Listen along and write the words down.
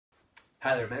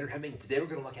Hi there, Matt Hemming. Today we're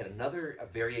going to look at another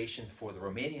variation for the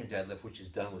Romanian deadlift, which is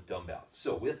done with dumbbells.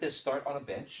 So with this, start on a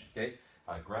bench, okay?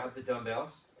 Grab the dumbbells,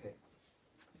 okay?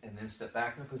 And then step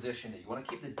back in a position that you want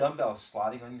to keep the dumbbells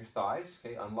sliding on your thighs,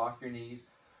 okay? Unlock your knees,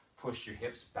 push your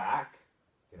hips back,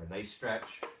 get a nice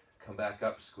stretch, come back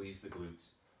up, squeeze the glutes,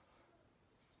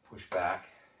 push back,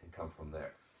 and come from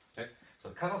there, okay? So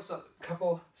a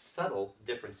couple subtle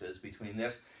differences between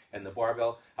this and the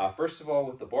barbell. First of all,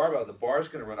 with the barbell, the bar is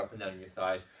going to run up and down your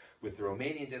thighs. With the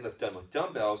Romanian deadlift done with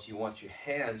dumbbells, you want your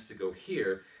hands to go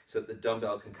here so that the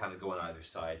dumbbell can kind of go on either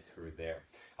side through there.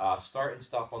 Start and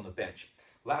stop on the bench.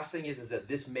 Last thing is that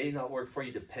this may not work for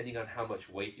you depending on how much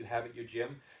weight you have at your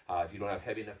gym, if you don't have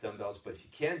heavy enough dumbbells, but if you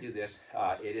can do this,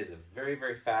 it is a very,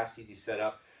 very fast, easy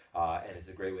setup, and it's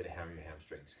a great way to hammer your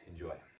hamstrings. Enjoy.